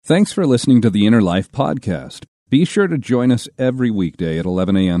Thanks for listening to the Inner Life Podcast. Be sure to join us every weekday at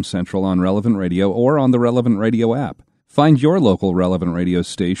 11 a.m. Central on Relevant Radio or on the Relevant Radio app. Find your local Relevant Radio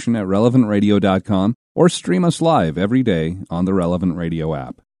station at relevantradio.com or stream us live every day on the Relevant Radio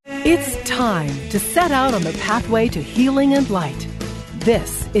app. It's time to set out on the pathway to healing and light.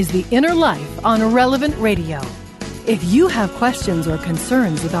 This is The Inner Life on Relevant Radio. If you have questions or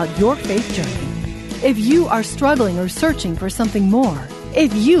concerns about your faith journey, if you are struggling or searching for something more,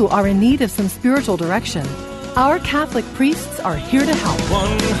 if you are in need of some spiritual direction, our Catholic priests are here to help.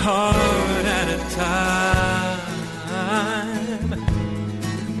 One heart at a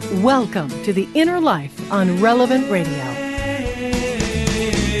time. Welcome to The Inner Life on Relevant Radio.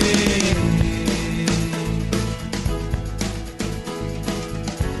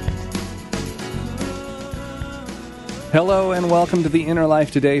 Hello and welcome to The Inner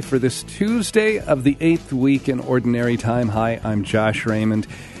Life today for this Tuesday of the 8th week in Ordinary Time. Hi, I'm Josh Raymond,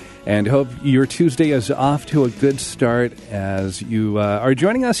 and hope your Tuesday is off to a good start as you are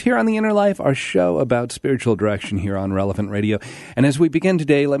joining us here on The Inner Life, our show about spiritual direction here on Relevant Radio. And as we begin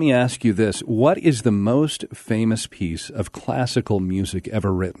today, let me ask you this. What is the most famous piece of classical music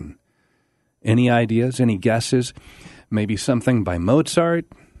ever written? Any ideas? Any guesses? Maybe something by Mozart?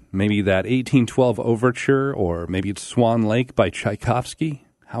 Maybe that 1812 overture, or maybe it's Swan Lake by Tchaikovsky.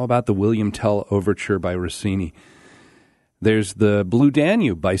 How about the William Tell overture by Rossini? There's the Blue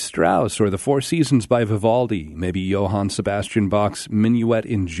Danube by Strauss, or the Four Seasons by Vivaldi. Maybe Johann Sebastian Bach's Minuet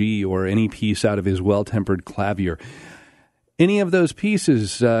in G, or any piece out of his Well-Tempered Clavier. Any of those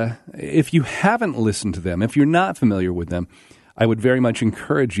pieces, if you haven't listened to them, if you're not familiar with them, I would very much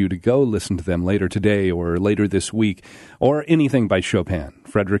encourage you to go listen to them later today or later this week, or anything by Chopin.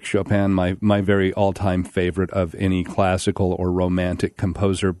 Frédéric Chopin, my very all-time favorite of any classical or romantic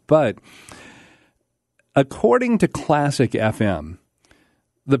composer. But according to Classic FM,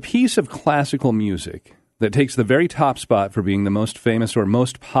 the piece of classical music that takes the very top spot for being the most famous or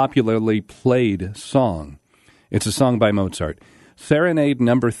most popularly played song, it's a song by Mozart, Serenade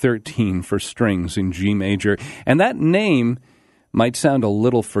No. 13 for strings in G major. And that name might sound a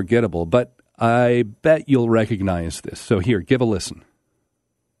little forgettable, but I bet you'll recognize this. So here, give a listen.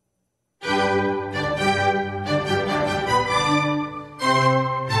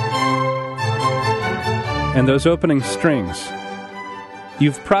 And those opening strings,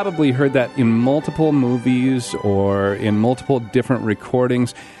 you've probably heard that in multiple movies or in multiple different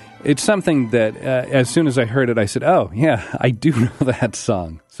recordings. It's something that as soon as I heard it, I said, oh, yeah, I do know that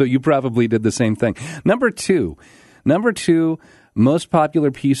song. So you probably did the same thing. Number two, most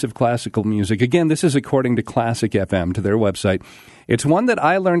popular piece of classical music. Again, this is according to Classic FM, to their website. It's one that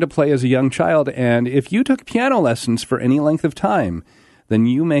I learned to play as a young child, and if you took piano lessons for any length of time, then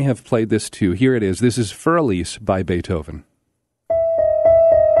you may have played this too. Here it is. This is Für Elise by Beethoven.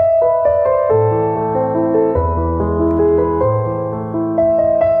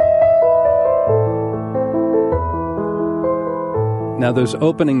 Now, those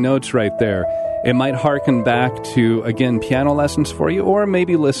opening notes right there, it might harken back to, again, piano lessons for you, or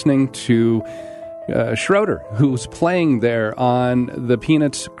maybe listening to Schroeder, who's playing there on the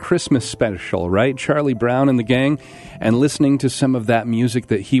Peanuts Christmas special, right? Charlie Brown and the gang, and listening to some of that music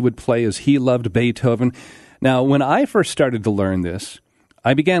that he would play as he loved Beethoven. Now, when I first started to learn this,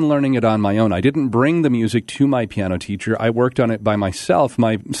 I began learning it on my own. I didn't bring the music to my piano teacher. I worked on it by myself.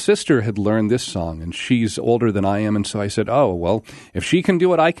 My sister had learned this song, and she's older than I am, and so I said, oh, well, if she can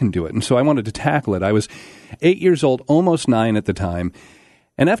do it, I can do it. And so I wanted to tackle it. I was 8 years old, almost 9 at the time,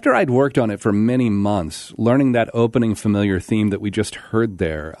 and after I'd worked on it for many months, learning that opening familiar theme that we just heard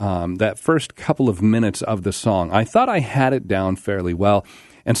there, that first couple of minutes of the song, I thought I had it down fairly well.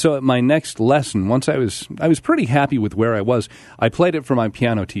 And so at my next lesson, once I was pretty happy with where I was, I played it for my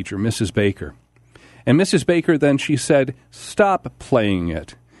piano teacher, Mrs. Baker. And Mrs. Baker then, she said, stop playing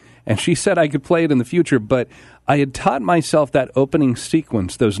it. And she said I could play it in the future, but I had taught myself that opening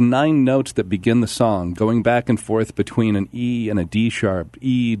sequence, those 9 notes that begin the song, going back and forth between an E and a D sharp,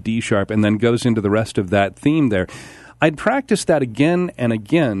 E, D sharp, and then goes into the rest of that theme there. I'd practiced that again and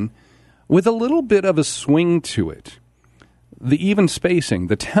again with a little bit of a swing to it. The even spacing,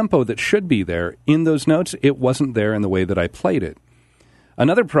 the tempo that should be there in those notes, it wasn't there in the way that I played it.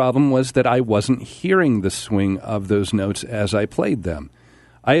 Another problem was that I wasn't hearing the swing of those notes as I played them.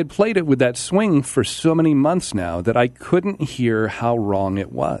 I had played it with that swing for so many months now that I couldn't hear how wrong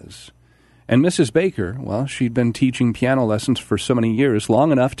it was. And Mrs. Baker, well, she'd been teaching piano lessons for so many years,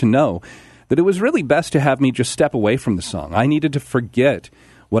 long enough to know that it was really best to have me just step away from the song. I needed to forget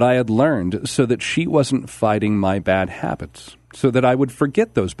what I had learned so that she wasn't fighting my bad habits, so that I would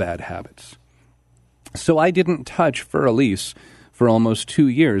forget those bad habits. So I didn't touch Für Elise for almost 2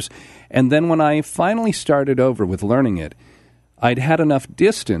 years. And then when I finally started over with learning it, I'd had enough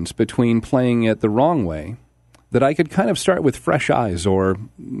distance between playing it the wrong way that I could kind of start with fresh eyes or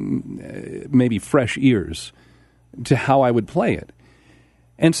maybe fresh ears to how I would play it.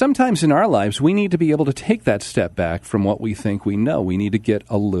 And sometimes in our lives, we need to be able to take that step back from what we think we know. We need to get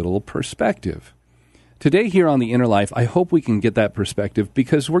a little perspective. Today here on The Inner Life, I hope we can get that perspective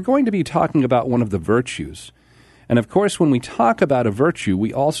because we're going to be talking about one of the virtues. And of course, when we talk about a virtue,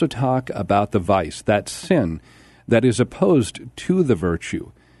 we also talk about the vice, that sin that is opposed to the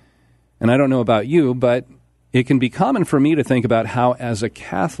virtue. And I don't know about you, but it can be common for me to think about how, as a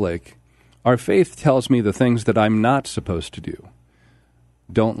Catholic, our faith tells me the things that I'm not supposed to do.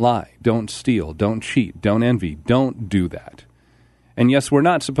 Don't lie, don't steal, don't cheat, don't envy, don't do that. And yes, we're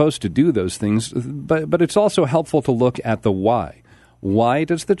not supposed to do those things, but it's also helpful to look at the why. Why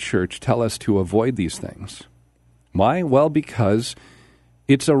does the Church tell us to avoid these things? Why? Well, because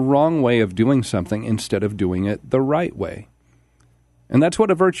it's a wrong way of doing something instead of doing it the right way. And that's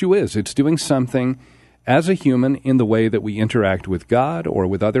what a virtue is. It's doing something as a human in the way that we interact with God or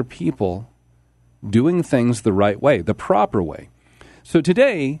with other people, doing things the right way, the proper way. So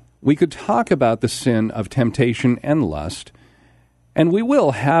today, we could talk about the sin of temptation and lust, and we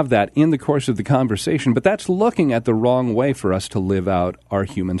will have that in the course of the conversation, but that's looking at the wrong way for us to live out our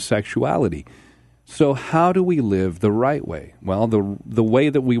human sexuality. So how do we live the right way? Well, the way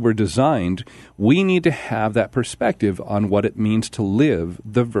that we were designed, we need to have that perspective on what it means to live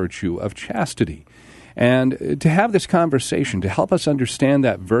the virtue of chastity. And to have this conversation, to help us understand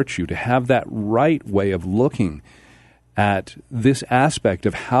that virtue, to have that right way of looking at this aspect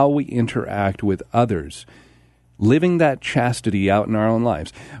of how we interact with others, living that chastity out in our own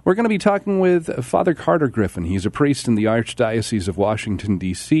lives. We're going to be talking with Father Carter Griffin. He's a priest in the Archdiocese of Washington,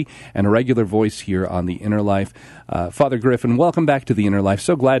 D.C., and a regular voice here on The Inner Life. Father Griffin, welcome back to The Inner Life.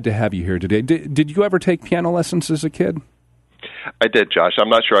 So glad to have you here today. Did you ever take piano lessons as a kid? I did, Josh. I'm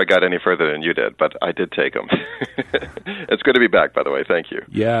not sure I got any further than you did, but I did take them. It's good to be back, by the way. Thank you.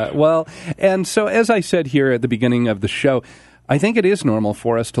 Yeah, well, and so as I said here at the beginning of the show, I think it is normal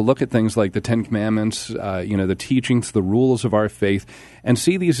for us to look at things like the Ten Commandments, the teachings, the rules of our faith, and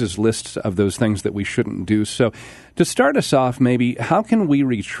see these as lists of those things that we shouldn't do. So to start us off, maybe, how can we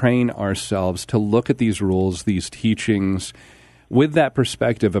retrain ourselves to look at these rules, these teachings, with that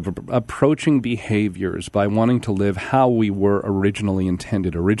perspective of approaching behaviors by wanting to live how we were originally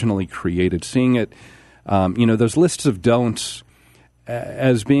intended, originally created, seeing it, those lists of don'ts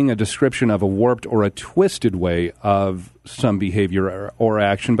as being a description of a warped or a twisted way of some behavior or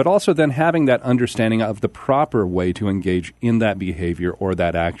action, but also then having that understanding of the proper way to engage in that behavior or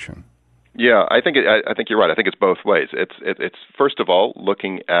that action. Yeah, I think you're right. I think it's both ways. It's first of all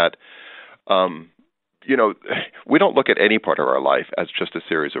looking at we don't look at any part of our life as just a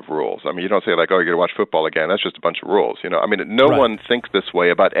series of rules. I mean, you don't say like, oh, you're going to watch football again. That's just a bunch of rules. No Right. one thinks this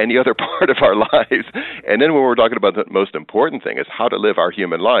way about any other part of our lives. And then when we're talking about the most important thing is how to live our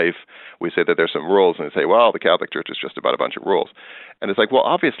human life, we say that there's some rules and say, well, the Catholic Church is just about a bunch of rules. And it's like, well,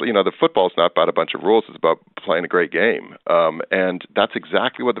 obviously, the football's not about a bunch of rules. It's about playing a great game. And that's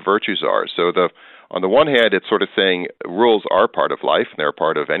exactly what the virtues are. So on the one hand, it's sort of saying rules are part of life and they're a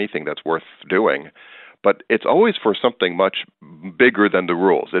part of anything that's worth doing. But it's always for something much bigger than the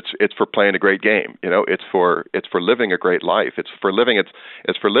rules. It's for playing a great game. It's for living a great life. It's for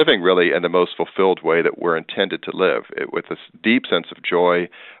living really in the most fulfilled way that we're intended to live, with this deep sense of joy,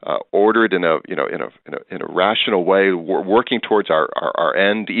 ordered in a rational way, working towards our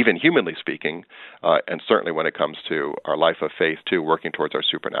end, even humanly speaking, and certainly when it comes to our life of faith too, working towards our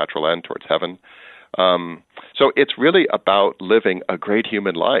supernatural end, towards heaven. So it's really about living a great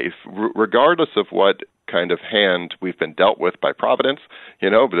human life, regardless of what kind of hand we've been dealt with by providence,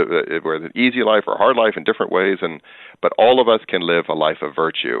 whether an easy life or hard life in different ways. But all of us can live a life of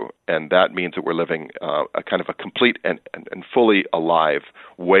virtue, and that means that we're living a kind of a complete and fully alive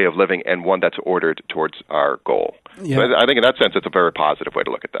way of living, and one that's ordered towards our goal. Yeah. So I think in that sense, it's a very positive way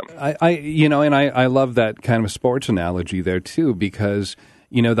to look at them. I love that kind of sports analogy there too, because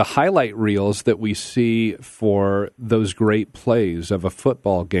the highlight reels that we see for those great plays of a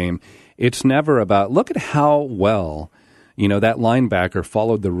football game, it's never about, look at how well, that linebacker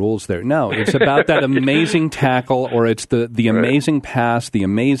followed the rules there. No, it's about that amazing tackle, or it's the amazing pass, the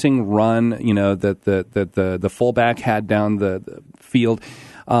amazing run, that the fullback had down the field.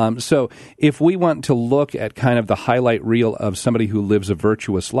 So if we want to look at kind of the highlight reel of somebody who lives a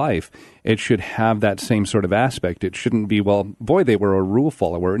virtuous life, it should have that same sort of aspect. It shouldn't be, well, boy, they were a rule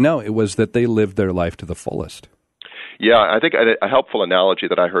follower. No, it was that they lived their life to the fullest. Yeah, I think a helpful analogy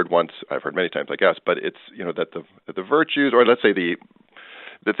that I heard once, I've heard many times, I guess, but it's, that the virtues, or let's say the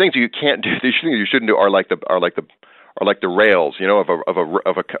things you can't do, the things you shouldn't do, are like the rails,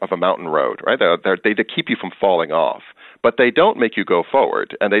 of a mountain road, right? They keep you from falling off, but they don't make you go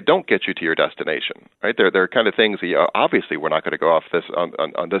forward, and they don't get you to your destination, right? They're kind of things that, obviously we're not going to go off this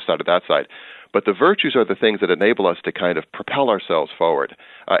on this side or that side, but the virtues are the things that enable us to kind of propel ourselves forward,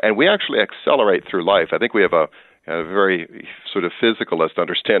 and we actually accelerate through life. I think we have a very sort of physicalist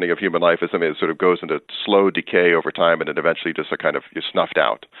understanding of human life as something that sort of goes into slow decay over time and then eventually just you're snuffed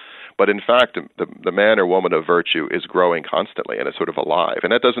out. But in fact, the man or woman of virtue is growing constantly and is sort of alive.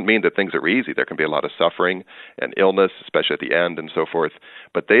 And that doesn't mean that things are easy. There can be a lot of suffering and illness, especially at the end and so forth.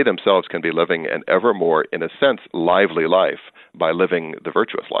 But they themselves can be living an ever more, in a sense, lively life by living the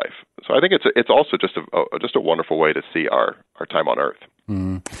virtuous life. So I think it's also just a wonderful way to see our time on earth.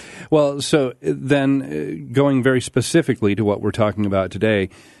 Mm. Well, so then going very specifically to what we're talking about today,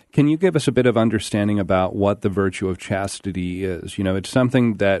 can you give us a bit of understanding about what the virtue of chastity is? It's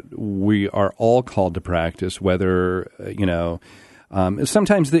something that we are all called to practice, whether,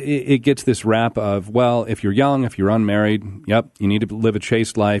 sometimes it gets this rap of, well, if you're young, if you're unmarried, yep, you need to live a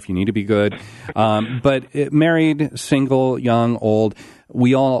chaste life, you need to be good. But married, single, young, old,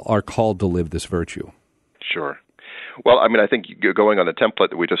 we all are called to live this virtue. Sure. Well, I mean, I think going on the template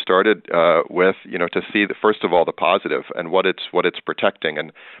that we just started with, to see first of all the positive and what it's protecting,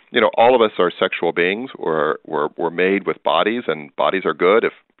 and all of us are sexual beings. We're made with bodies, and bodies are good.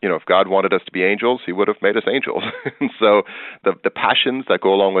 If God wanted us to be angels, He would have made us angels. And so the passions that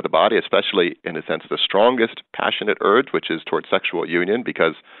go along with the body, especially in a sense the strongest passionate urge, which is towards sexual union,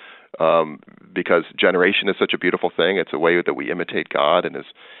 because generation is such a beautiful thing. It's a way that we imitate God in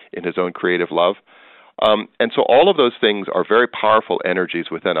His own creative love. And so all of those things are very powerful energies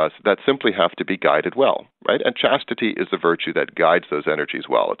within us that simply have to be guided well, right? And chastity is the virtue that guides those energies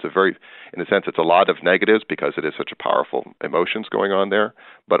well. In a sense, it's a lot of negatives because it is such a powerful emotions going on there,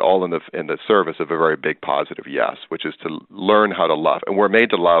 but all in the service of a very big positive yes, which is to learn how to love. And we're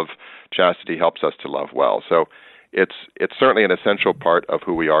made to love. Chastity helps us to love well. So it's certainly an essential part of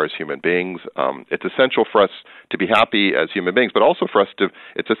who we are as human beings. It's essential for us to be happy as human beings, but also for us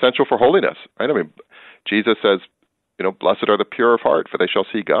it's essential for holiness, right? I mean, Jesus says, blessed are the pure of heart, for they shall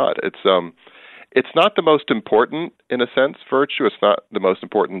see God. It's not the most important, in a sense, virtue. It's not the most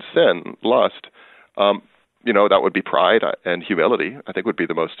important sin, lust. That would be pride and humility. I think would be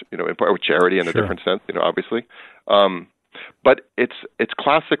the most, important, charity in a different sense, obviously. But it's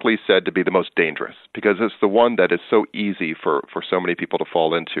classically said to be the most dangerous because it's the one that is so easy for so many people to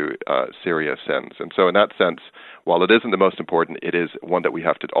fall into serious sins. And so in that sense, while it isn't the most important, it is one that we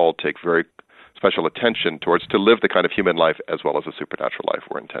have to all take very special attention towards to live the kind of human life as well as a supernatural life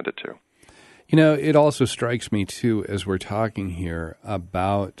we're intended to. It also strikes me, too, as we're talking here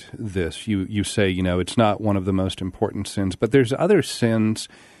about this. You say, it's not one of the most important sins, but there's other sins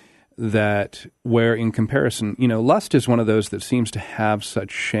that where in comparison, lust is one of those that seems to have such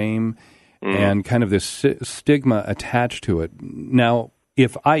shame and kind of this stigma attached to it. Now,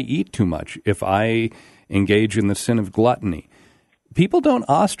 if I eat too much, if I engage in the sin of gluttony, people don't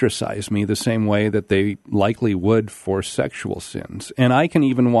ostracize me the same way that they likely would for sexual sins. And I can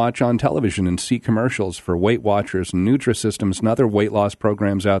even watch on television and see commercials for Weight Watchers and Nutrisystems and other weight loss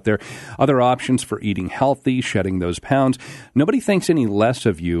programs out there, other options for eating healthy, shedding those pounds. Nobody thinks any less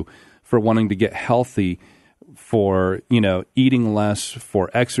of you for wanting to get healthy, for, eating less, for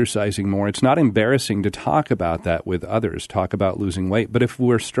exercising more. It's not embarrassing to talk about that with others, talk about losing weight. But if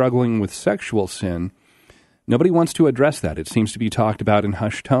we're struggling with sexual sin, nobody wants to address that. It seems to be talked about in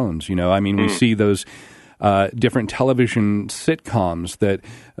hushed tones. We see those different television sitcoms that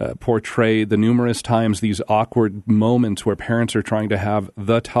portray the numerous times these awkward moments where parents are trying to have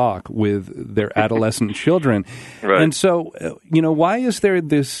the talk with their adolescent children. Right. And so, why is there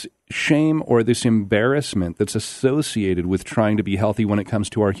this shame or this embarrassment that's associated with trying to be healthy when it comes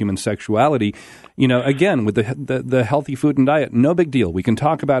to our human sexuality? Again, with the healthy food and diet, no big deal. We can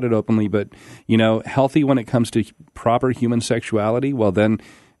talk about it openly, but, healthy when it comes to proper human sexuality, well, then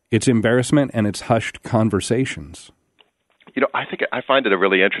it's embarrassment and it's hushed conversations. I find it a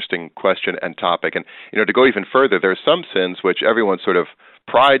really interesting question and topic. And, to go even further, there are some sins which everyone sort of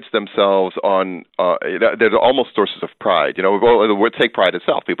prides themselves on. They're almost sources of pride. The word take pride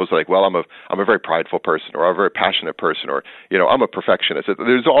itself. People say, like, well, I'm a very prideful person, or I'm a very passionate person, or, I'm a perfectionist.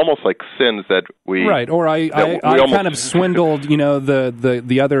 There's almost like sins that we... Right, or I kind of swindled,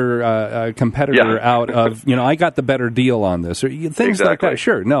 the other competitor out of, I got the better deal on this, or things like that.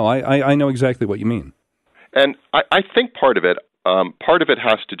 Sure, no, I know exactly what you mean. And I think part of it, part of it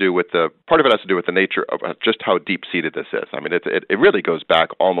has to do with the nature of just how deep seated this is. I mean, it really goes back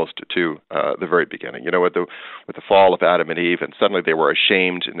almost to the very beginning. With the fall of Adam and Eve, and suddenly they were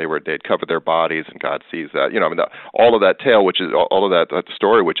ashamed and they'd covered their bodies, and God sees that. All of that tale, which is all of that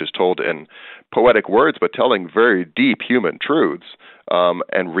story, which is told in poetic words, but telling very deep human truths.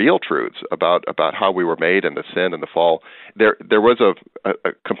 And real truths about how we were made and the sin and the fall. There was a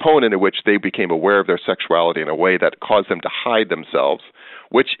component in which they became aware of their sexuality in a way that caused them to hide themselves,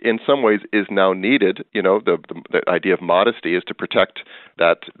 which in some ways is now needed. The idea of modesty is to protect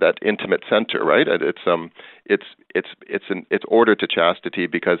that intimate center, right? It's ordered to chastity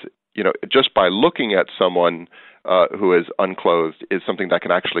because just by looking at someone who is unclothed is something that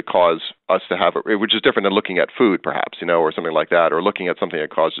can actually cause us to have, which is different than looking at food, perhaps, or something like that, or looking at something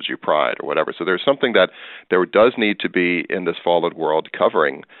that causes you pride or whatever. So there's something that there does need to be in this fallen world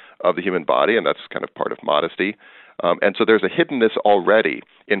covering of the human body, and that's kind of part of modesty. And so there's a hiddenness already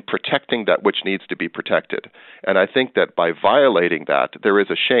in protecting that which needs to be protected. And I think that by violating that, there is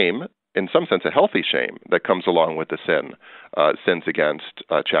a shame, in some sense a healthy shame, that comes along with the sins against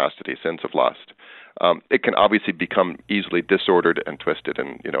chastity, sins of lust. It can obviously become easily disordered and twisted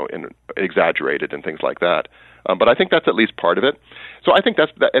and exaggerated and things like that. But I think that's at least part of it. So I think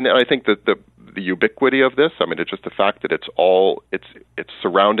and I think that the ubiquity of this. I mean, it's just the fact that it's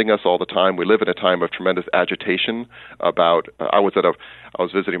surrounding us all the time. We live in a time of tremendous agitation about. I was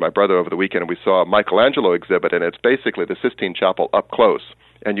visiting my brother over the weekend, and we saw a Michelangelo exhibit, and it's basically the Sistine Chapel up close.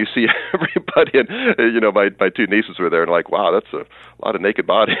 And you see everybody, and my two nieces were there, and like, wow, that's a lot of naked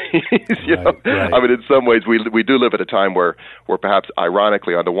bodies. Right. I mean, in some ways, we do live at a time where perhaps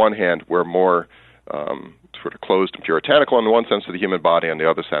ironically, on the one hand, we're more sort of closed and puritanical in one sense of the human body, in the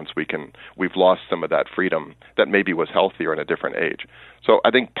other sense, we've lost some of that freedom that maybe was healthier in a different age. So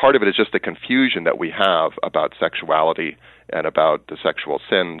I think part of it is just the confusion that we have about sexuality and about the sexual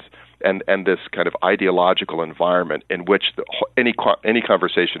sins. And this kind of ideological environment in which any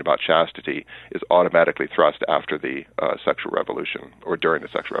conversation about chastity is automatically thrust after the sexual revolution or during the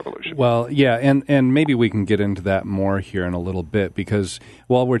sexual revolution. Well, yeah, and maybe we can get into that more here in a little bit, because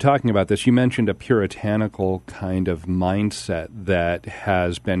while we're talking about this, you mentioned a puritanical kind of mindset that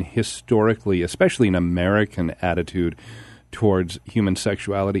has been historically, especially an American attitude towards human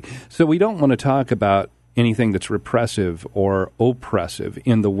sexuality. So we don't want to talk about anything that's repressive or oppressive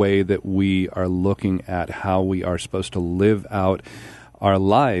in the way that we are looking at how we are supposed to live out our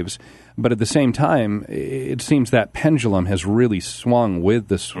lives. But at the same time, it seems that pendulum has really swung with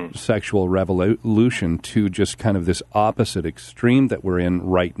the sexual revolution to just kind of this opposite extreme that we're in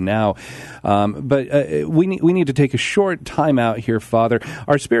right now. But we need to take a short time out here, Father.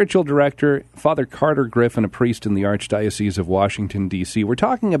 Our spiritual director, Father Carter Griffin, a priest in the Archdiocese of Washington, D.C., we're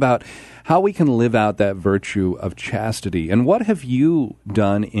talking about how we can live out that virtue of chastity. And what have you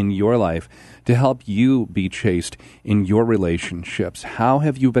done in your life to help you be chaste in your relationships? How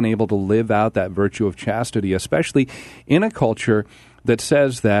have you been able to live out that virtue of chastity, especially in a culture that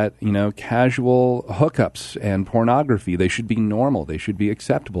says that, casual hookups and pornography, they should be normal, they should be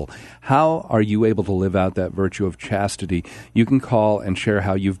acceptable? How are you able to live out that virtue of chastity? You can call and share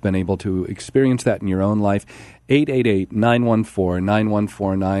how you've been able to experience that in your own life.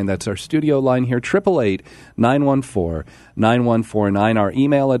 888-914-9149. That's our studio line here, 888-914-9149. Our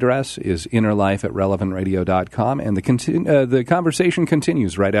email address is innerlife@relevantradio.com. And the conversation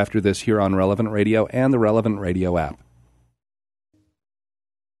continues right after this here on Relevant Radio and the Relevant Radio app.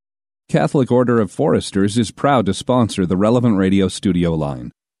 Catholic Order of Foresters is proud to sponsor the Relevant Radio studio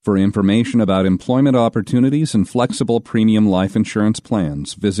line. For information about employment opportunities and flexible premium life insurance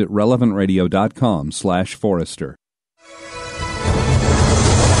plans, visit relevantradio.com/Forester.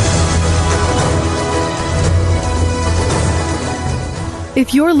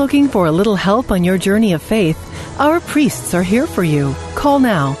 If you're looking for a little help on your journey of faith, our priests are here for you. Call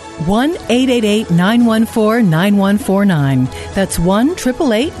now, 1-888-914-9149. That's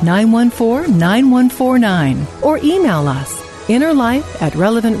 1-888-914-9149. Or email us,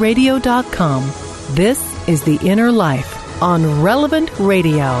 innerlife@relevantradio.com. This is The Inner Life on Relevant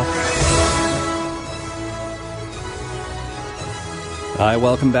Radio. Hi,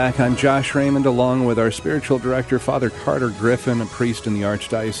 welcome back. I'm Josh Raymond, along with our spiritual director, Father Carter Griffin, a priest in the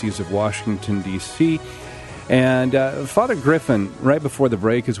Archdiocese of Washington, D.C., And Father Griffin, right before the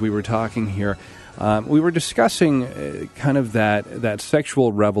break, as we were talking here, we were discussing kind of that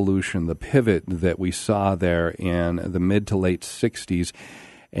sexual revolution, the pivot that we saw there in the mid to late 60s.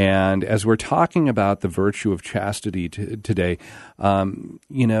 And as we're talking about the virtue of chastity today,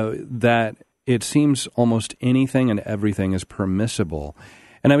 that it seems almost anything and everything is permissible.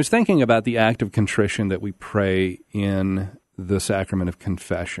 And I was thinking about the act of contrition that we pray in the sacrament of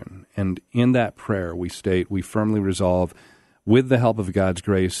confession. And in that prayer, we state, we firmly resolve, with the help of God's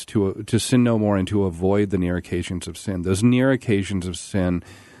grace, to sin no more and to avoid the near occasions of sin. Those near occasions of sin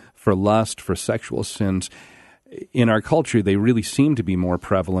for lust, for sexual sins, in our culture, they really seem to be more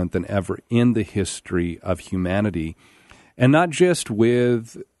prevalent than ever in the history of humanity. And not just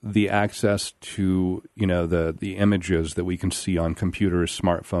with the access to, the images that we can see on computers,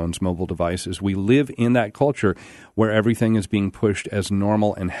 smartphones, mobile devices. We live in that culture where everything is being pushed as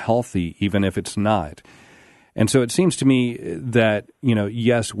normal and healthy, even if it's not. And so it seems to me that,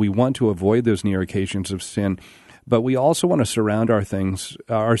 yes, we want to avoid those near occasions of sin, but we also want to surround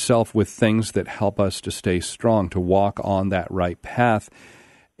ourselves with things that help us to stay strong, to walk on that right path.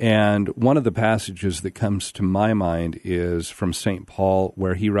 And one of the passages that comes to my mind is from St. Paul,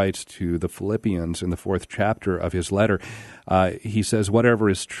 where he writes to the Philippians in the 4th chapter of his letter. He says, whatever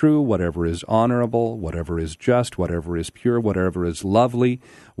is true, whatever is honorable, whatever is just, whatever is pure, whatever is lovely,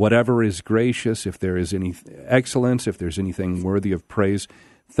 whatever is gracious, if there is any excellence, if there's anything worthy of praise,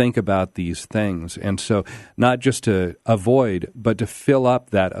 think about these things. And so not just to avoid, but to fill up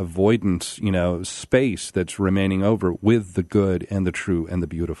that avoidance, space that's remaining over with the good and the true and the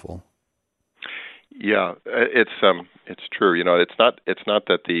beautiful. Yeah, it's true. It's not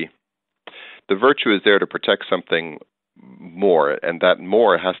that the virtue is there to protect something more, and that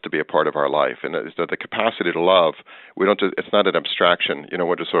more has to be a part of our life. And the capacity to love, it's not an abstraction.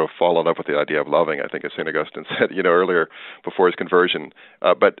 We're just sort of fall in love with the idea of loving, I think, as St. Augustine said, earlier before his conversion.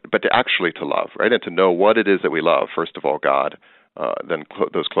 But to actually to love, right? And to know what it is that we love. First of all, God, then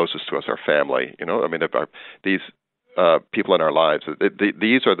those closest to us, our family. These people in our lives,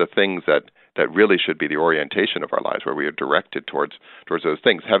 these are the things that really should be the orientation of our lives, where we are directed towards those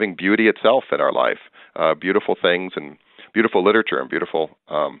things. Having beauty itself in our life, beautiful things and beautiful literature and beautiful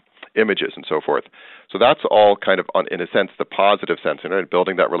images and so forth. So that's all kind of, in a sense, the positive sense,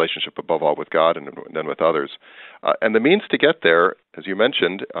 building that relationship above all with God and then with others. And the means to get there, as you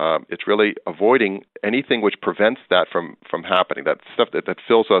mentioned, it's really avoiding anything which prevents that from happening, that stuff that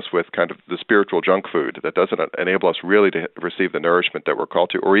fills us with kind of the spiritual junk food that doesn't enable us really to receive the nourishment that we're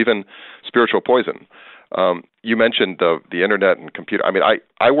called to, or even spiritual poison. You mentioned the internet and computer.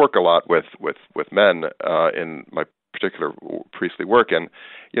 I work a lot with men in my particular priestly work, and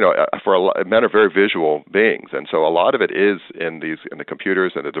men are very visual beings, and so a lot of it is in the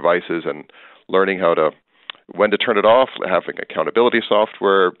computers and the devices, and learning when to turn it off, having accountability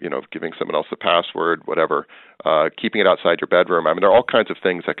software, giving someone else the password, whatever, keeping it outside your bedroom. There are all kinds of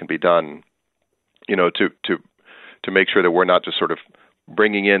things that can be done, to make sure that we're not just sort of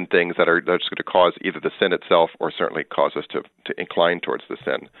bringing in things that's going to cause either the sin itself or certainly cause us to incline towards the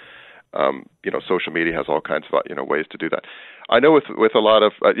sin. Social media has all kinds of ways to do that. I know with a lot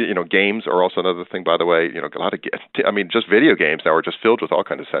of games are also another thing. By the way, a lot of just video games now are just filled with all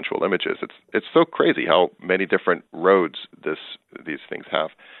kinds of sensual images. It's so crazy how many different roads these things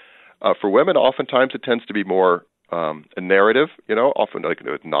have. For women, oftentimes it tends to be more a narrative. Often like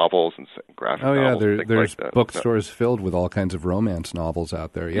with novels and graphic novels. Oh yeah, there's like bookstores filled with all kinds of romance novels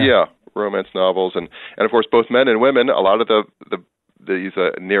out there. Yeah, romance novels, and of course both men and women. A lot of these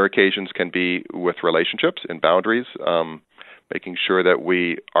near occasions can be with relationships and boundaries, making sure that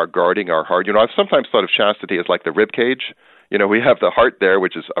we are guarding our heart. I've sometimes thought of chastity as like the rib cage. We have the heart there,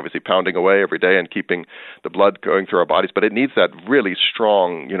 which is obviously pounding away every day and keeping the blood going through our bodies, but it needs that really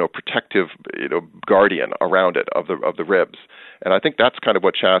strong, protective, guardian around it of the ribs. And I think that's kind of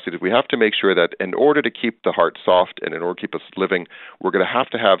what chastity is. We have to make sure that in order to keep the heart soft and in order to keep us living, we're going to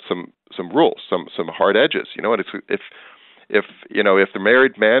have some rules, some hard edges. And if the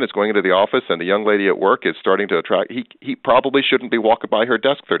married man is going into the office and the young lady at work is starting to attract, he probably shouldn't be walking by her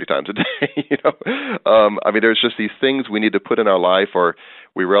desk 30 times a day. There's just these things we need to put in our life, or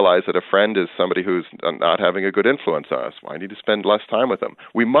we realize that a friend is somebody who's not having a good influence on us. Well, I need to spend less time with them.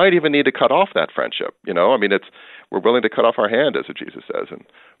 We might even need to cut off that friendship. We're willing to cut off our hand, as Jesus says,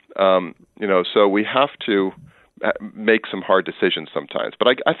 and so we have to make some hard decisions sometimes. But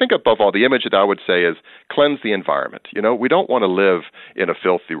I think above all, the image that I would say is cleanse the environment. We don't want to live in a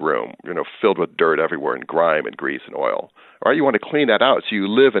filthy room, filled with dirt everywhere and grime and grease and oil. All right, you want to clean that out so you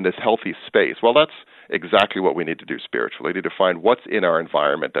live in this healthy space. Well, that's exactly what we need to do spiritually. We need to find what's in our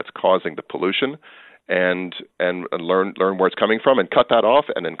environment that's causing the pollution and learn where it's coming from and cut that off,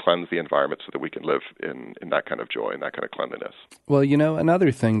 and then cleanse the environment so that we can live in that kind of joy and that kind of cleanliness. Well,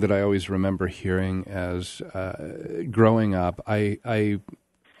 another thing that I always remember hearing as growing up, I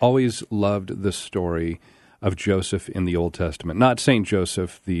always loved the story of Joseph in the Old Testament. Not Saint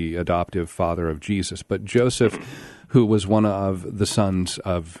Joseph, the adoptive father of Jesus, but Joseph, who was one of the sons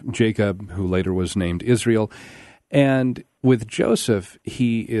of Jacob, who later was named Israel. And with Joseph,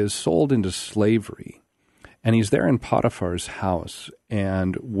 he is sold into slavery, and he's there in Potiphar's house.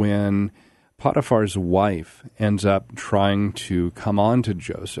 And when Potiphar's wife ends up trying to come on to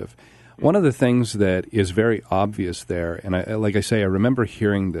Joseph, one of the things that is very obvious there, and like I say, I remember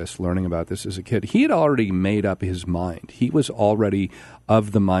hearing this, learning about this as a kid, he had already made up his mind. He was already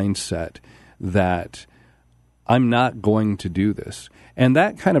of the mindset that I'm not going to do this. And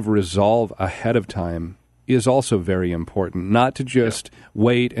that kind of resolve ahead of time is also very important, not to just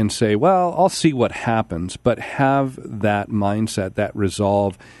wait and say, well, I'll see what happens, but have that mindset, that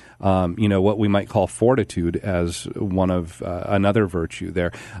resolve, what we might call fortitude as one of another virtue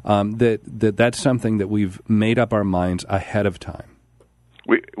there, that's something that we've made up our minds ahead of time.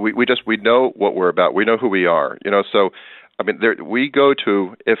 We know what we're about. We know who we are. So I mean, we go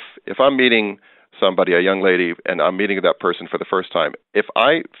to if I'm meeting somebody, a young lady, and I'm meeting that person for the first time, if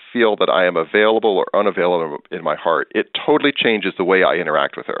I feel that I am available or unavailable in my heart, it totally changes the way I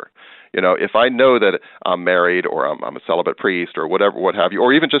interact with her. If I know that I'm married or I'm a celibate priest or whatever, what have you,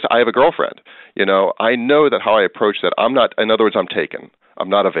 or even just I have a girlfriend, I know that how I approach that, I'm not, in other words, I'm taken. I'm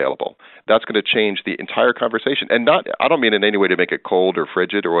not available. That's going to change the entire conversation. And I don't mean in any way to make it cold or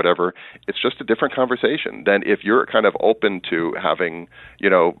frigid or whatever. It's just a different conversation than if you're kind of open to having,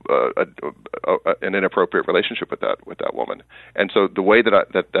 an inappropriate relationship with that woman. And so the way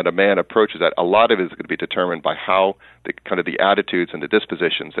that a man approaches that, a lot of it is going to be determined by how the attitudes and the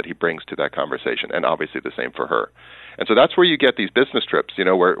dispositions that he brings to that conversation, and obviously the same for her. And so that's where you get these business trips,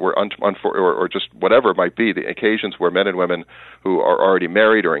 or just whatever it might be, the occasions where men and women who are already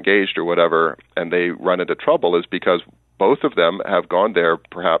married or engaged or whatever, and they run into trouble, is because both of them have gone there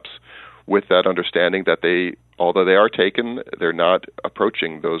perhaps with that understanding that although they are taken, they're not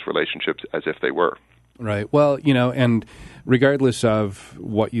approaching those relationships as if they were. Right. Well, and regardless of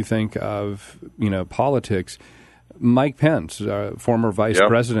what you think of, politics, Mike Pence, former vice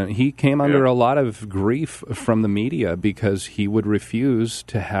president, he came under a lot of grief from the media because he would refuse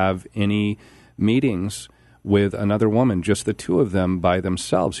to have any meetings with another woman, just the two of them by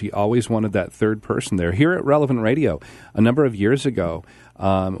themselves. He always wanted that third person there. Here at Relevant Radio, a number of years ago,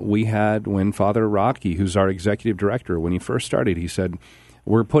 we had when Father Rocky, who's our executive director, when he first started, he said,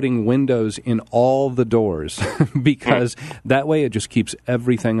 we're putting windows in all the doors because that way it just keeps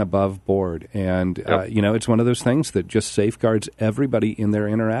everything above board. And, it's one of those things that just safeguards everybody in their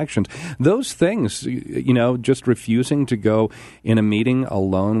interactions. Those things, just refusing to go in a meeting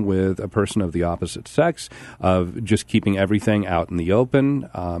alone with a person of the opposite sex, of just keeping everything out in the open,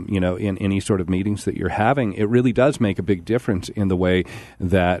 in any sort of meetings that you're having, it really does make a big difference in the way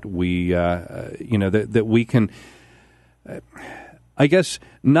that we, that we can... I guess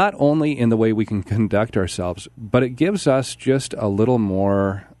not only in the way we can conduct ourselves, but it gives us just a little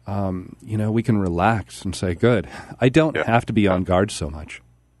more, we can relax and say, good, I don't have to be on guard so much.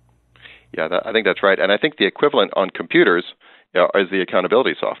 Yeah, I think that's right. And I think the equivalent on computers is the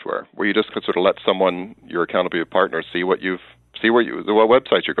accountability software, where you just sort of let your accountability partner, see what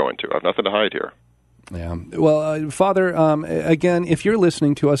websites you're going to. I have nothing to hide here. Yeah. Well, Father, again, if you're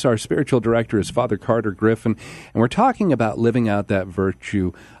listening to us, our spiritual director is Father Carter Griffin, and we're talking about living out that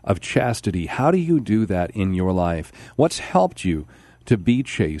virtue of chastity. How do you do that in your life? What's helped you to be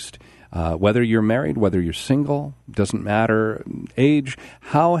chaste? Whether you're married, whether you're single, doesn't matter age,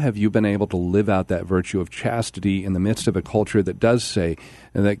 how have you been able to live out that virtue of chastity in the midst of a culture that does say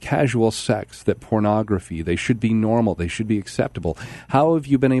that casual sex, that pornography, they should be normal, they should be acceptable? How have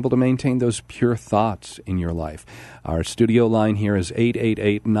you been able to maintain those pure thoughts in your life? Our studio line here is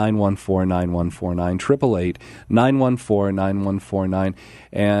 888-914-9149, 888-914-9149.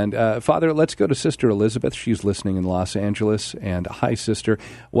 And, Father, let's go to Sister Elizabeth. She's listening in Los Angeles. And hi, Sister.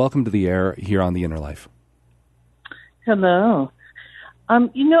 Welcome to the air here on The Inner Life. Hello. I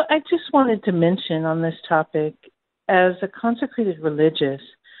just wanted to mention on this topic, as a consecrated religious,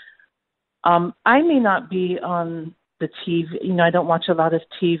 I may not be on the TV. I don't watch a lot of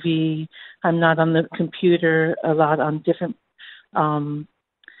TV. I'm not on the computer a lot on different, to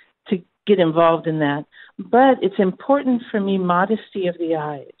get involved in that. But it's important for me, modesty of the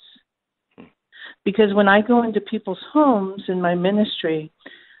eyes. Because when I go into people's homes in my ministry,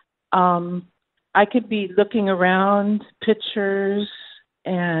 I could be looking around pictures,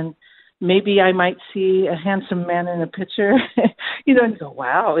 and maybe I might see a handsome man in a picture, and go,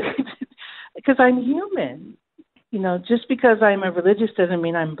 wow, because I'm human. Just because I'm a religious doesn't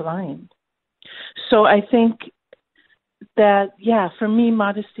mean I'm blind. So I think that, for me,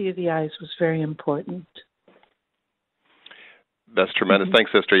 modesty of the eyes was very important. That's tremendous.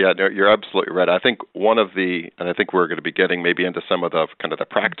 Thanks, sister. Yeah, no, you're absolutely right. I think and I think we're going to be getting maybe into some of the kind of the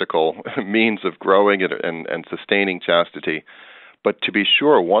practical means of growing it and sustaining chastity. But to be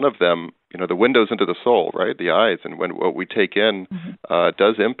sure, one of them, the windows into the soul, right? The eyes, and when what we take in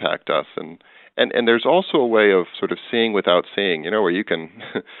does impact us. And there's also a way of sort of seeing without seeing, where you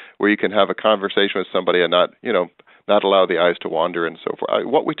can have a conversation with somebody and not allow the eyes to wander and so forth.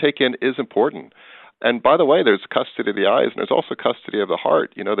 What we take in is important. And by the way, there's custody of the eyes, and there's also custody of the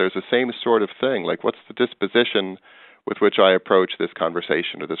heart. There's the same sort of thing. Like, what's the disposition with which I approach this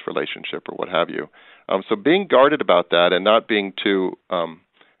conversation or this relationship or what have you? So being guarded about that and not being too,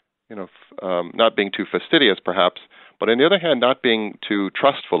 not being too fastidious, perhaps, but on the other hand, not being too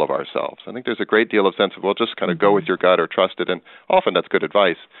trustful of ourselves. I think there's a great deal of sense of, well, just kind of go with your gut or trust it, and often that's good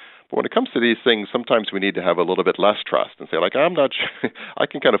advice. But when it comes to these things, sometimes we need to have a little bit less trust and say, like, I'm not sure. I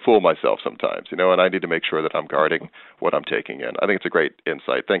can kind of fool myself sometimes, and I need to make sure that I'm guarding what I'm taking in. I think it's a great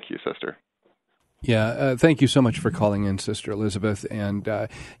insight. Thank you, sister. Yeah, thank you so much for calling in, Sister Elizabeth. And,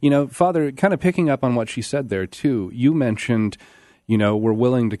 Father, kind of picking up on what she said there, too, you mentioned, we're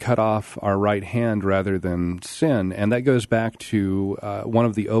willing to cut off our right hand rather than sin. And that goes back to one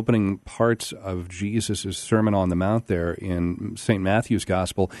of the opening parts of Jesus' Sermon on the Mount there in St. Matthew's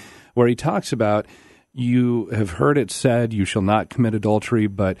Gospel, where he talks about, you have heard it said, you shall not commit adultery,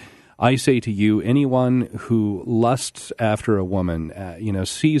 but I say to you, anyone who lusts after a woman,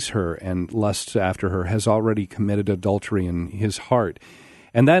 sees her and lusts after her, has already committed adultery in his heart.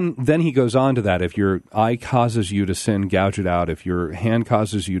 And then he goes on to that. If your eye causes you to sin, gouge it out. If your hand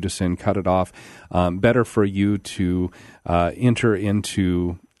causes you to sin, cut it off. Better for you to enter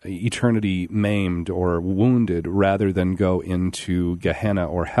into eternity maimed or wounded rather than go into Gehenna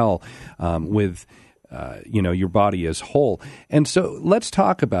or hell with your body as whole. And so let's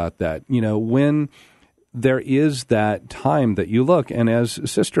talk about that. When there is that time that you look, and as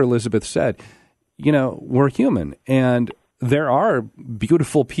Sister Elizabeth said, we're human, and there are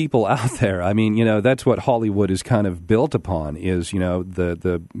beautiful people out there. I mean, that's what Hollywood is kind of built upon is,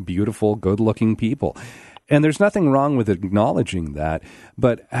 the beautiful, good-looking people. And there's nothing wrong with acknowledging that.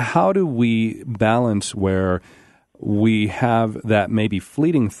 But how do we balance where we have that maybe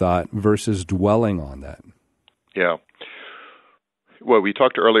fleeting thought versus dwelling on that? Yeah. Well, we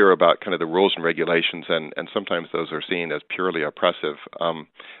talked earlier about kind of the rules and regulations, and sometimes those are seen as purely oppressive.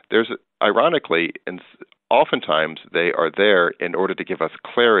 Ironically, oftentimes they are there in order to give us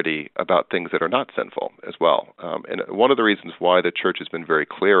clarity about things that are not sinful as well. And one of the reasons why the Church has been very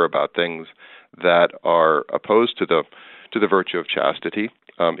clear about things that are opposed to the virtue of chastity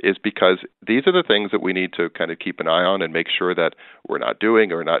is because these are the things that we need to kind of keep an eye on and make sure that we're not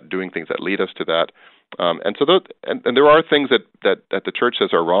doing things that lead us to that. And so there are things that the Church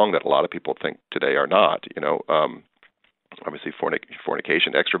says are wrong that a lot of people think today are not. Obviously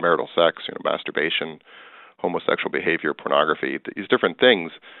fornication, extramarital sex, masturbation, homosexual behavior, pornography. These different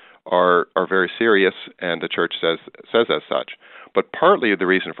things are very serious, and the Church says as such. But partly the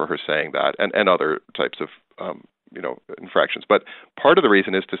reason for her saying that, and other types of infractions, but part of the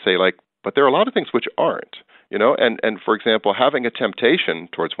reason is to say, like, but there are a lot of things which aren't, and for example, having a temptation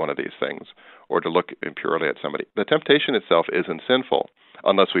towards one of these things, or to look impurely at somebody, the temptation itself isn't sinful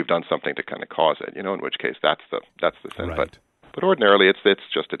unless we've done something to kind of cause it, in which case that's the sin. Right. But ordinarily it's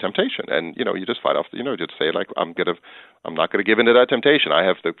just a temptation, and you just fight off. Just say, like, I'm not going to give into that temptation. I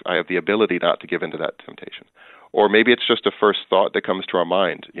have the ability not to give into that temptation. Or maybe it's just a first thought that comes to our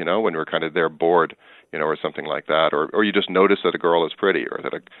mind, when we're kind of there bored, or something like that, or you just notice that a girl is pretty, or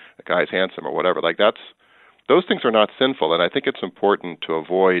that a guy's handsome, or whatever. Like those things are not sinful, and I think it's important to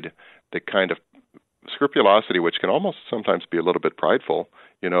avoid the kind of scrupulosity which can almost sometimes be a little bit prideful,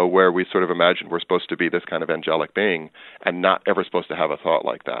 where we sort of imagine we're supposed to be this kind of angelic being and not ever supposed to have a thought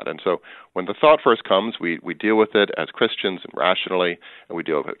like that. And so when the thought first comes, we deal with it as Christians and rationally, and we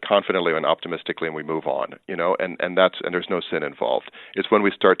deal with it confidently and optimistically, and we move on, and there's no sin involved. It's when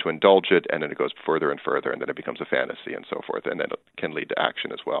we start to indulge it, and then it goes further and further, and then it becomes a fantasy and so forth, and then it can lead to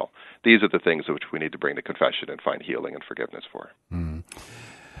action as well. These are the things which we need to bring to confession and find healing and forgiveness for. Mm.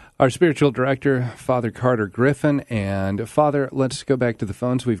 Our spiritual director, Father Carter Griffin. And Father, let's go back to the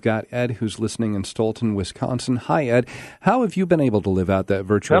phones. We've got Ed, who's listening in Stoughton, Wisconsin. Hi, Ed. How have you been able to live out that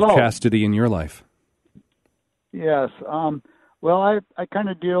virtue of chastity in your life? Yes. Well, I kind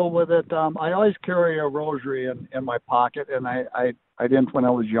of deal with it. I always carry a rosary in my pocket, and I didn't when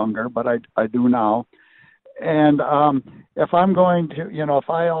I was younger, but I do now. And if I'm going to, if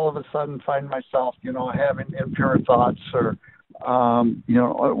I all of a sudden find myself, having impure thoughts or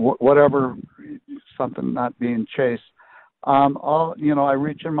whatever, something not being chaste, I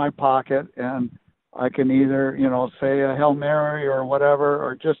reach in my pocket and I can either, say a Hail Mary or whatever,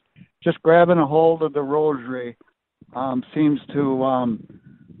 or just grabbing a hold of the rosary seems to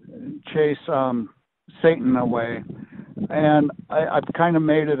chase Satan away. And I've kind of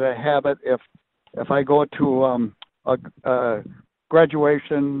made it a habit if I go to a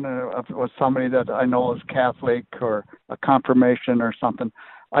graduation with somebody that I know is Catholic or a confirmation or something,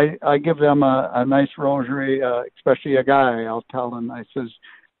 I give them a nice rosary, especially a guy. I'll tell them, I says,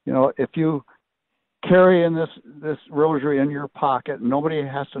 if you carry in this rosary in your pocket, nobody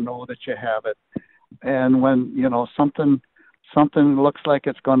has to know that you have it. And when, something looks like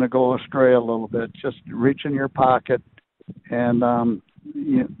it's going to go astray a little bit, just reach in your pocket and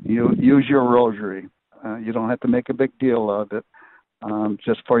you use your rosary. You don't have to make a big deal of it,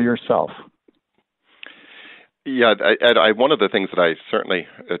 just for yourself. Yeah, Ed, one of the things that I certainly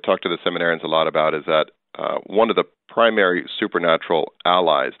talk to the seminarians a lot about is that one of the primary supernatural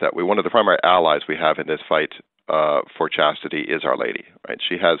allies one of the primary allies we have in this fight for chastity is Our Lady, right?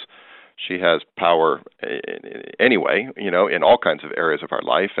 She has power anyway, in all kinds of areas of our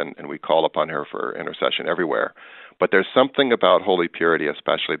life, and we call upon her for intercession everywhere. But there's something about holy purity,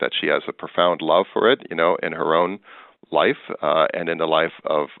 especially, that she has a profound love for it, in her own life and in the life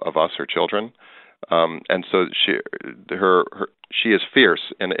of us, her children. And so she is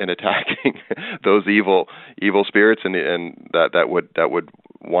fierce in attacking those evil spirits and that would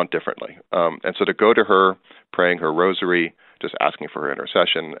want differently. And so to go to her, praying her rosary, just asking for her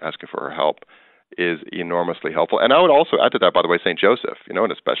intercession, asking for her help, is enormously helpful. And I would also add to that, by the way, St. Joseph,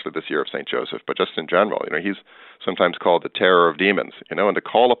 and especially this year of St. Joseph, but just in general, he's sometimes called the terror of demons, and to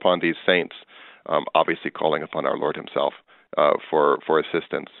call upon these saints, obviously calling upon our Lord himself for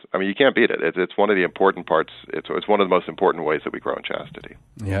assistance. I mean, you can't beat it. It's one of the important parts. It's one of the most important ways that we grow in chastity.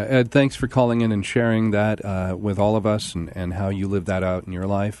 Yeah, Ed, thanks for calling in and sharing that with all of us and how you live that out in your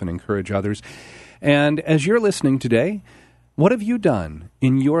life and encourage others. And as you're listening today, what have you done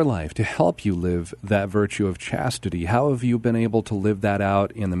in your life to help you live that virtue of chastity? How have you been able to live that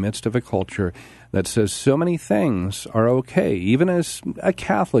out in the midst of a culture that says so many things are okay? Even as a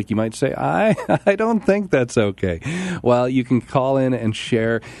Catholic, you might say, I don't think that's okay. Well, you can call in and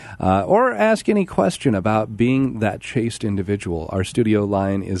share or ask any question about being that chaste individual. Our studio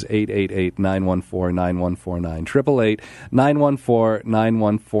line is 888-914-9149,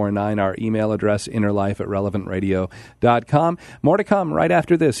 888-914-9149. Our email address, innerlife@relevantradio.com. More to come right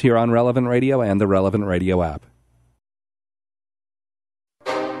after this here on Relevant Radio and the Relevant Radio app.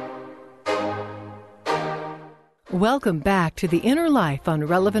 Welcome back to The Inner Life on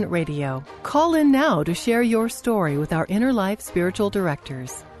Relevant Radio. Call in now to share your story with our Inner Life Spiritual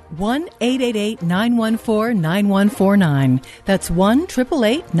Directors. 1-888-914-9149. That's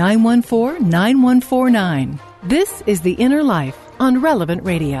 1-888-914-9149. This is The Inner Life on Relevant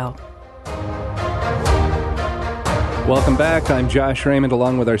Radio. Welcome back. I'm Josh Raymond,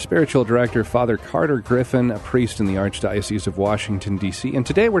 along with our spiritual director, Father Carter Griffin, a priest in the Archdiocese of Washington, D.C. And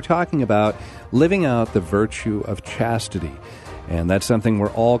today we're talking about living out the virtue of chastity. And that's something we're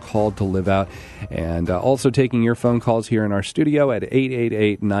all called to live out. And also taking your phone calls here in our studio at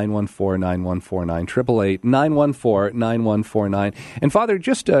 888-914-9149, 888-914-9149. And Father,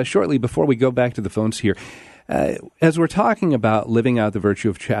 just shortly before we go back to the phones here, as we're talking about living out the virtue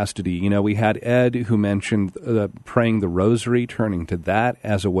of chastity, we had Ed who mentioned praying the rosary, turning to that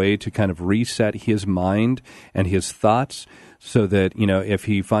as a way to kind of reset his mind and his thoughts so that, if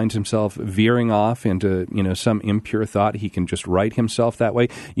he finds himself veering off into, some impure thought, he can just right himself that way.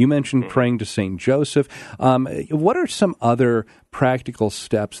 You mentioned praying to St. Joseph. What are some other practical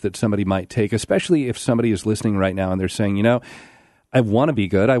steps that somebody might take, especially if somebody is listening right now and they're saying, I want to be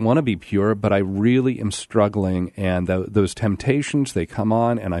good, I want to be pure, but I really am struggling, and those temptations, they come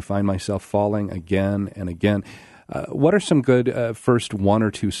on, and I find myself falling again and again. What are some good first one or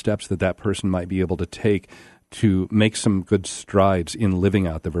two steps that person might be able to take to make some good strides in living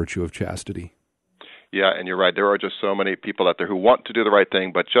out the virtue of chastity? Yeah, and you're right. There are just so many people out there who want to do the right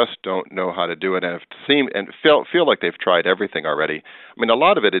thing, but just don't know how to do it, and feel like they've tried everything already. I mean, a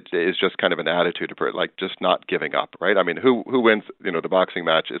lot of it is just kind of an attitude, like just not giving up, right? I mean, who wins, the boxing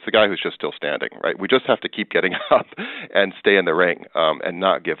match? It's the guy who's just still standing, right? We just have to keep getting up and stay in the ring and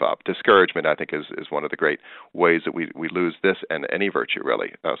not give up. Discouragement, I think, is one of the great ways that we lose this and any virtue,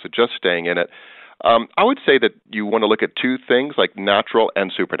 really. So just staying in it. I would say that you want to look at two things, like natural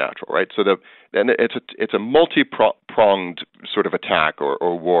and supernatural, right? So it's a multi-pronged sort of attack or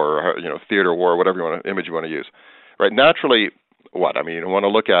war, or, theater war, whatever image you want to use, right? Naturally, what? I mean, you want to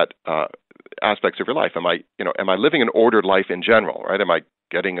look at aspects of your life. Am I living an ordered life in general, right? Am I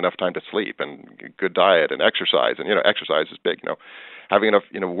getting enough time to sleep and good diet and exercise. And, exercise is big, having enough,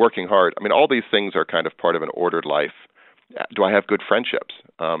 working hard. I mean, all these things are kind of part of an ordered life. Do I have good friendships?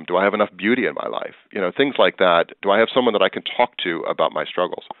 Do I have enough beauty in my life? Things like that. Do I have someone that I can talk to about my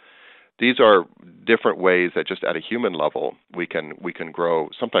struggles? These are different ways that just at a human level we can grow,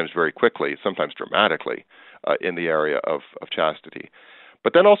 sometimes very quickly, sometimes dramatically, in the area of chastity.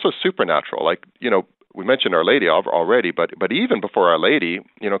 But then also supernatural, like, we mentioned Our Lady already, but even before Our Lady,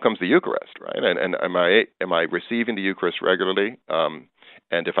 comes the Eucharist, right? And am I receiving the Eucharist regularly?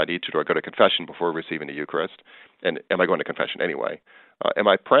 And if I need to, do I go to confession before receiving the Eucharist? And am I going to confession anyway? Am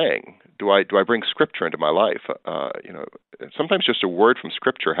I praying? Do I bring Scripture into my life? Sometimes just a word from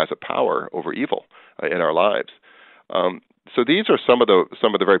Scripture has a power over evil in our lives. So these are some of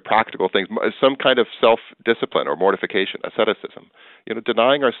the very practical things. Some kind of self-discipline or mortification, asceticism.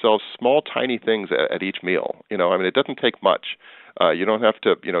 Denying ourselves small, tiny things at each meal. It doesn't take much. You don't have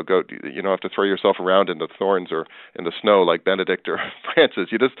to, you don't have to throw yourself around in the thorns or in the snow like Benedict or Francis.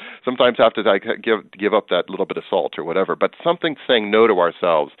 You just sometimes have to give up that little bit of salt or whatever. But something saying no to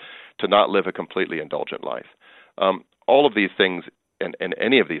ourselves to not live a completely indulgent life. All of these things and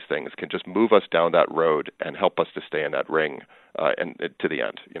any of these things can just move us down that road and help us to stay in that ring and to the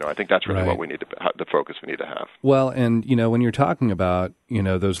end. I think that's really what we need the focus we need to have. Well, and when you're talking about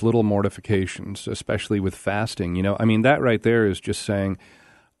those little mortifications, especially with fasting, that right there is just saying,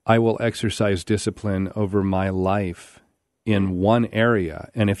 I will exercise discipline over my life in one area.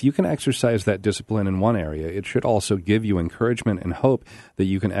 And if you can exercise that discipline in one area, it should also give you encouragement and hope that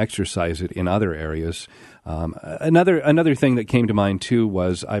you can exercise it in other areas. Another thing that came to mind, too,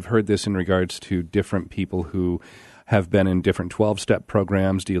 was I've heard this in regards to different people who have been in different 12-step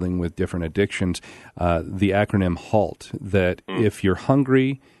programs dealing with different addictions, the acronym HALT, that if you're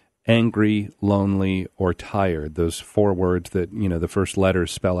hungry, angry, lonely, or tired, those 4 words that, the first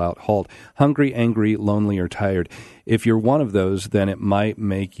letters spell out HALT, hungry, angry, lonely, or tired. If you're one of those, then it might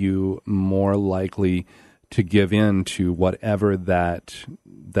make you more likely to give in to whatever that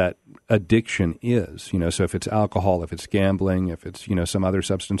addiction is. So if it's alcohol, if it's gambling, if it's, some other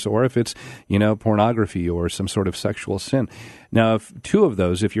substance, or if it's, pornography or some sort of sexual sin. Now, if 2 of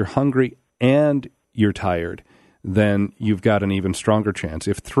those, if you're hungry and you're tired, then you've got an even stronger chance.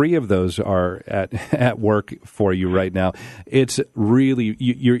 If 3 of those are at work for you right now, it's really,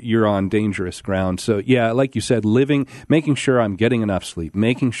 you're on dangerous ground. So yeah, like you said, making sure I'm getting enough sleep,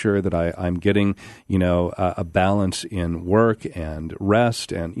 making sure that I'm getting, a balance in work and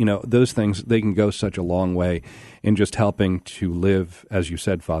rest, and, those things, they can go such a long way in just helping to live, as you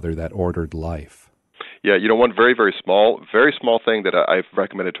said, Father, that ordered life. Yeah, one very, very small thing that I've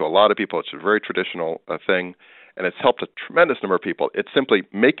recommended to a lot of people. It's a very traditional thing, and it's helped a tremendous number of people. It's simply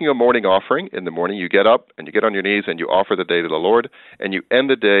making a morning offering. In the morning, you get up and you get on your knees and you offer the day to the Lord, and you end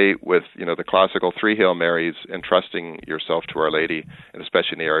the day with, the classical 3 Hail Marys, entrusting yourself to Our Lady, and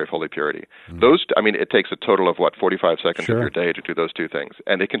especially in the area of holy purity. It takes a total of 45 seconds of your day to do those 2 things,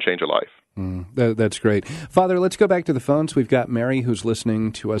 and it can change a life. That's great. Father, let's go back to the phones. We've got Mary who's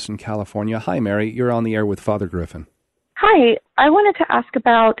listening to us in California. Hi, Mary. You're on the air with Father Griffin. Hi. I wanted to ask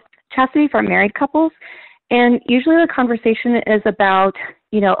about chastity for married couples. And usually the conversation is about,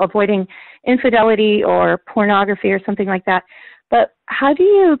 avoiding infidelity or pornography or something like that. But how do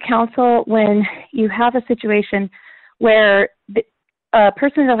you counsel when you have a situation where a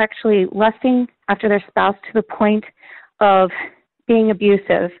person is actually lusting after their spouse to the point of being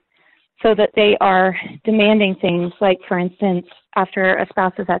abusive, so that they are demanding things like, for instance, after a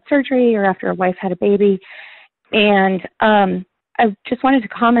spouse has had surgery or after a wife had a baby? And I just wanted to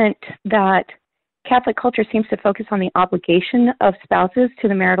comment that Catholic culture seems to focus on the obligation of spouses to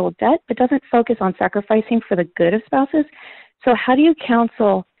the marital debt, but doesn't focus on sacrificing for the good of spouses. So how do you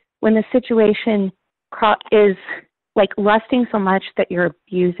counsel when the situation is like lusting so much that you're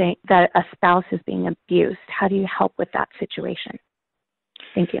abusing, that a spouse is being abused? How do you help with that situation?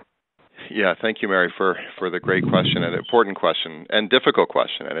 Thank you. Yeah, thank you, Mary, for the great question, an important question and difficult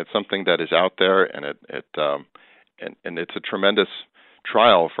question. And it's something that is out there, and it's a tremendous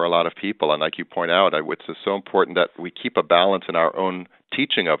trial for a lot of people. And like you point out, it's so important that we keep a balance in our own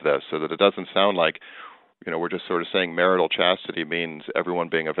teaching of this, so that it doesn't sound like, we're just sort of saying marital chastity means everyone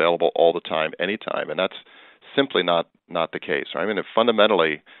being available all the time, anytime. And that's simply not the case. Right?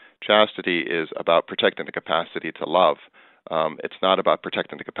 Fundamentally, chastity is about protecting the capacity to love. It's not about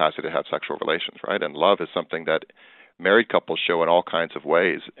protecting the capacity to have sexual relations, right? And love is something that married couples show in all kinds of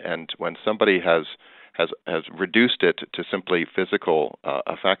ways. And when somebody has has reduced it to simply physical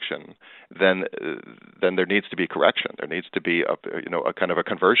affection, then there needs to be correction. There needs to be a kind of a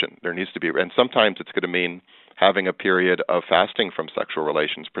conversion. There needs to be, and sometimes it's going to mean having a period of fasting from sexual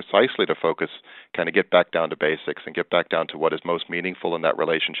relations, precisely to focus, kind of get back down to basics and get back down to what is most meaningful in that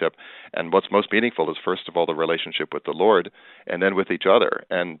relationship. And what's most meaningful is, first of all, the relationship with the Lord, and then with each other.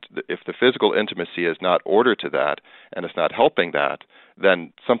 And if the physical intimacy is not ordered to that, and it's not helping that,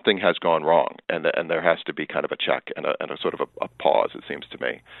 then something has gone wrong, and there has to be kind of a check and a sort of a pause, it seems to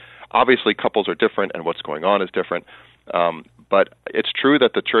me. Obviously, couples are different, and what's going on is different. But it's true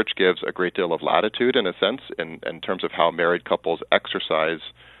that the Church gives a great deal of latitude, in a sense, in terms of how married couples exercise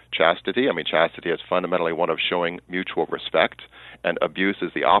chastity. I mean, chastity is fundamentally one of showing mutual respect, and abuse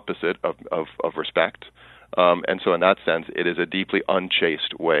is the opposite of respect. And so in that sense, it is a deeply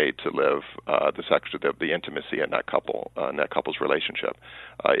unchaste way to live the intimacy in that couple's relationship.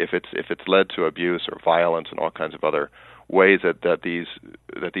 If it's led to abuse or violence and all kinds of other ways that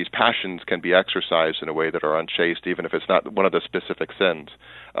these passions can be exercised in a way that are unchaste, even if it's not one of the specific sins,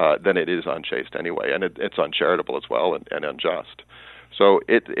 then it is unchaste anyway, and it's uncharitable as well and unjust. So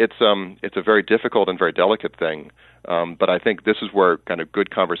it's a very difficult and very delicate thing. But I think this is where kind of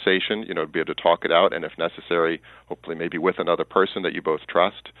good conversation, be able to talk it out, and if necessary, hopefully maybe with another person that you both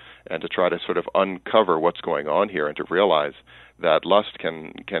trust, and to try to sort of uncover what's going on here, and to realize that lust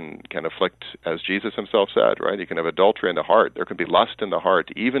can afflict, as Jesus himself said, right? You can have adultery in the heart. There can be lust in the heart,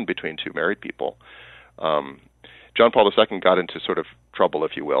 even between two married people. John Paul II got into sort of trouble,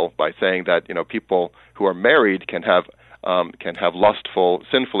 if you will, by saying that people who are married can have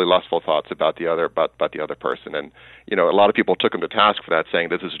sinfully lustful thoughts about the other person, and a lot of people took him to task for that, saying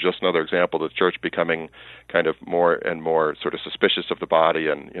this is just another example of the Church becoming kind of more and more sort of suspicious of the body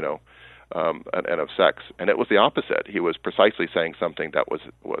and of sex. And it was the opposite. He was precisely saying something that was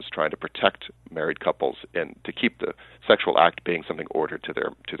trying to protect married couples and to keep the sexual act being something ordered to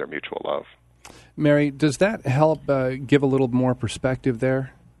their mutual love. Mary, does that help give a little more perspective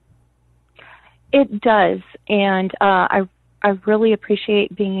there? It does, and I really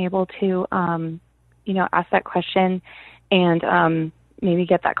appreciate being able to, ask that question and maybe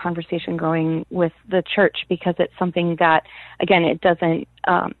get that conversation going with the Church, because it's something that, again, it doesn't.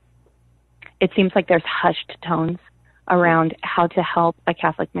 It seems like there's hushed tones around how to help a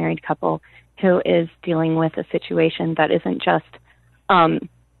Catholic married couple who is dealing with a situation that isn't just,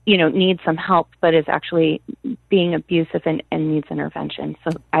 needs some help, but is actually being abusive and needs intervention.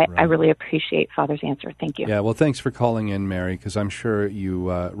 So I really appreciate Father's answer. Thank you. Yeah, well, thanks for calling in, Mary, because I'm sure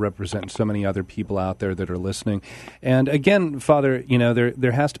you represent so many other people out there that are listening. And again, Father,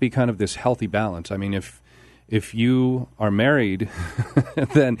 there has to be kind of this healthy balance. I mean, if you are married,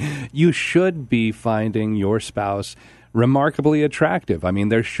 then you should be finding your spouse remarkably attractive. I mean,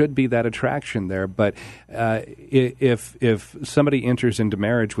 there should be that attraction there. But if somebody enters into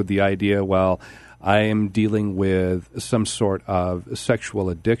marriage with the idea, well, I am dealing with some sort of sexual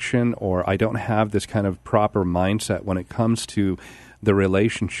addiction, or I don't have this kind of proper mindset when it comes to the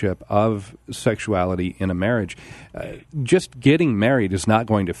relationship of sexuality in a marriage, just getting married is not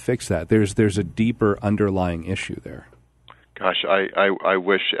going to fix that. There's a deeper underlying issue there. Gosh, I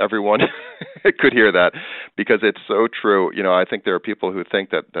wish everyone could hear that, because it's so true. I think there are people who think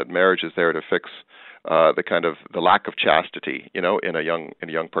that marriage is there to fix the lack of chastity, in a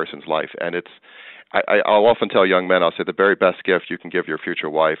young person's life. And I'll often tell young men, I'll say the very best gift you can give your future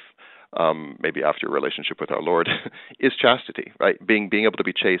wife, maybe after your relationship with our Lord, is chastity, right? Being able to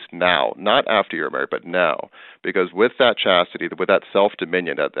be chaste now, not after you're married, but now. Because with that chastity, with that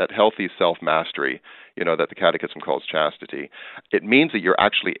self-dominion, that healthy self-mastery, that the Catechism calls chastity, it means that you're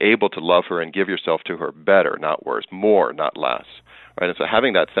actually able to love her and give yourself to her better, not worse, more, not less. Right? And so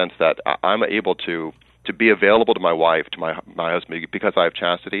having that sense that I'm able to be available to my wife, to my husband, because I have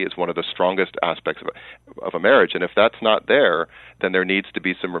chastity, is one of the strongest aspects of a marriage. And if that's not there, then there needs to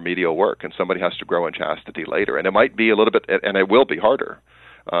be some remedial work, and somebody has to grow in chastity later. And it might be a little bit, and it will be harder.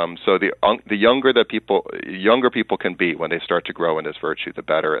 So the younger people can be when they start to grow in this virtue, the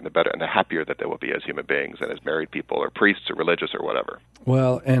better, and the happier that they will be as human beings and as married people or priests or religious or whatever.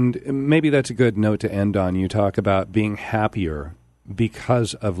 Well, and maybe that's a good note to end on. You talk about being happier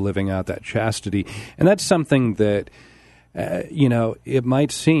because of living out that chastity. And that's something that, it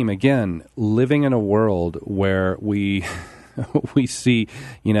might seem, again, living in a world where we see,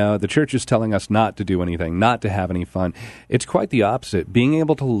 the Church is telling us not to do anything, not to have any fun. It's quite the opposite. Being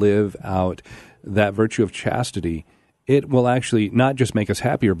able to live out that virtue of chastity, it will actually not just make us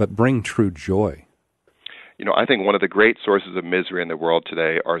happier, but bring true joy. I think one of the great sources of misery in the world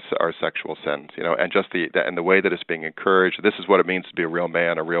today are sexual sins, and just the way that it's being encouraged. This is what it means to be a real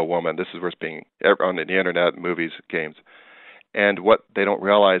man, a real woman. This is where it's being on the internet, movies, games. And what they don't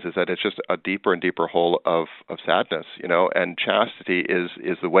realize is that it's just a deeper and deeper hole of sadness, and chastity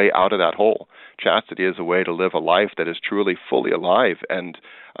is the way out of that hole. Chastity is a way to live a life that is truly fully alive and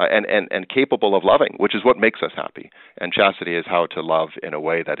capable of loving, which is what makes us happy. And chastity is how to love in a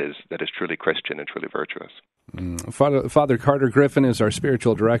way that is truly Christian and truly virtuous. Father Carter Griffin is our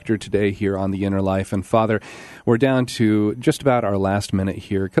spiritual director today here on The Inner Life. And Father, we're down to just about our last minute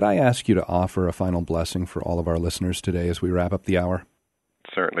here. Could I ask you to offer a final blessing for all of our listeners today as we wrap up the hour?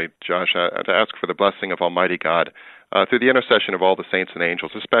 Certainly, Josh. To ask for the blessing of Almighty God through the intercession of all the saints and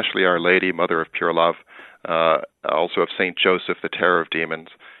angels, especially Our Lady, Mother of Pure Love, also of Saint Joseph, the terror of demons,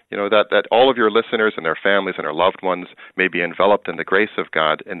 that all of your listeners and their families and their loved ones may be enveloped in the grace of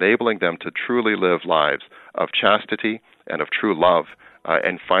God, enabling them to truly live lives of chastity and of true love,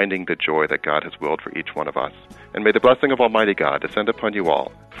 and finding the joy that God has willed for each one of us. And may the blessing of Almighty God descend upon you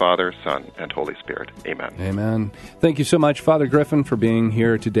all, Father, Son, and Holy Spirit. Amen. Amen. Thank you so much, Father Griffin, for being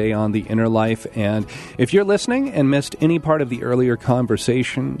here today on The Inner Life. And if you're listening and missed any part of the earlier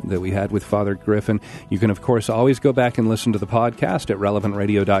conversation that we had with Father Griffin, you can, of course, always go back and listen to the podcast at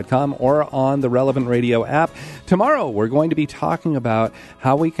relevantradio.com or on the Relevant Radio app. Tomorrow, we're going to be talking about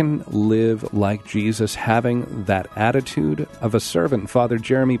how we can live like Jesus, having that attitude of a servant. Father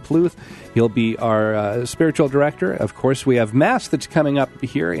Jeremy Pluth, he'll be our spiritual director. Of course, we have Mass that's coming up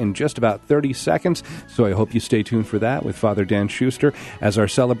here in just about 30 seconds, so I hope you stay tuned for that with Father Dan Schuster as our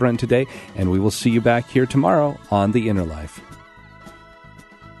celebrant today, and we will see you back here tomorrow on The Inner Life.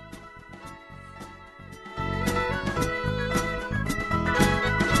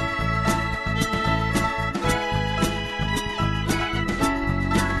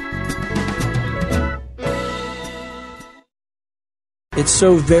 It's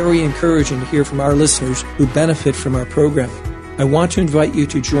so very encouraging to hear from our listeners who benefit from our programming. I want to invite you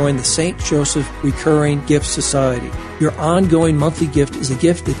to join the St. Joseph Recurring Gift Society. Your ongoing monthly gift is a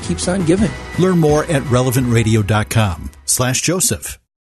gift that keeps on giving. Learn more at relevantradio.com/Joseph.